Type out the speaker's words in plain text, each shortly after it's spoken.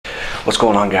What's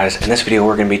going on, guys? In this video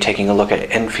we're going to be taking a look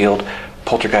at Enfield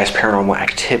Poltergeist paranormal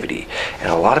activity, and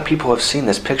a lot of people have seen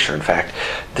this picture. In fact,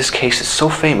 this case is so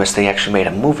famous they actually made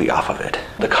a movie off of it,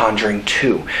 The Conjuring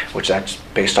 2, which that's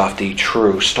based off the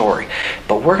true story.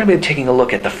 But we're going to be taking a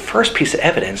look at the first piece of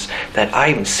evidence that I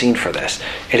even seen for this.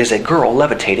 It is a girl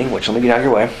levitating, which, let me get out of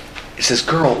your way. It's this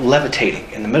girl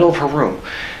levitating in the middle of her room.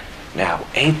 Now,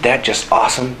 ain't that just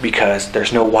awesome? Because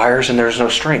there's no wires and there's no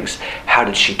strings. How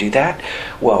did she do that?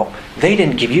 Well, they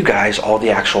didn't give you guys all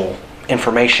the actual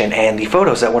information and the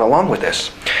photos that went along with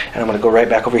this. And I'm going to go right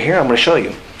back over here. I'm going to show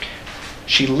you.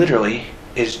 She literally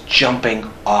is jumping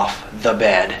off the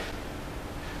bed.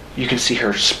 You can see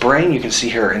her spring. You can see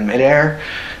her in midair.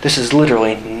 This is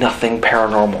literally nothing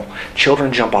paranormal.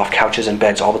 Children jump off couches and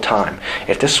beds all the time.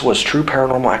 If this was true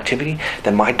paranormal activity,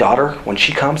 then my daughter, when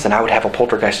she comes, then I would have a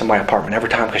poltergeist in my apartment every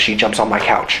time because she jumps on my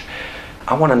couch.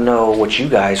 I want to know what you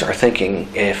guys are thinking,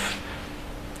 if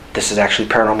this is actually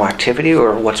paranormal activity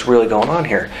or what's really going on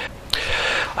here.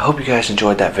 I hope you guys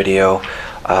enjoyed that video.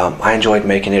 I enjoyed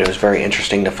making it. It was very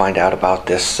interesting to find out about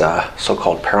this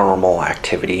so-called paranormal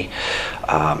activity.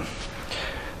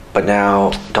 But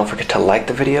now, don't forget to like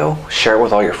the video, share it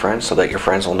with all your friends so that your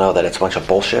friends will know that it's a bunch of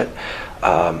bullshit,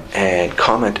 and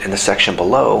comment in the section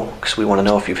below, because we want to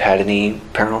know if you've had any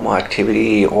paranormal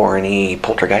activity or any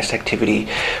poltergeist activity.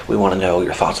 We want to know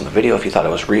your thoughts on the video, if you thought it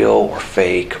was real or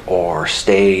fake or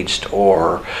staged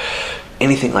or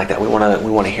anything like that. We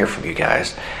want to hear from you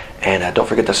guys. And don't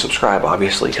forget to subscribe,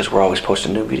 obviously, because we're always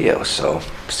posting new videos. So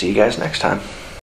see you guys next time.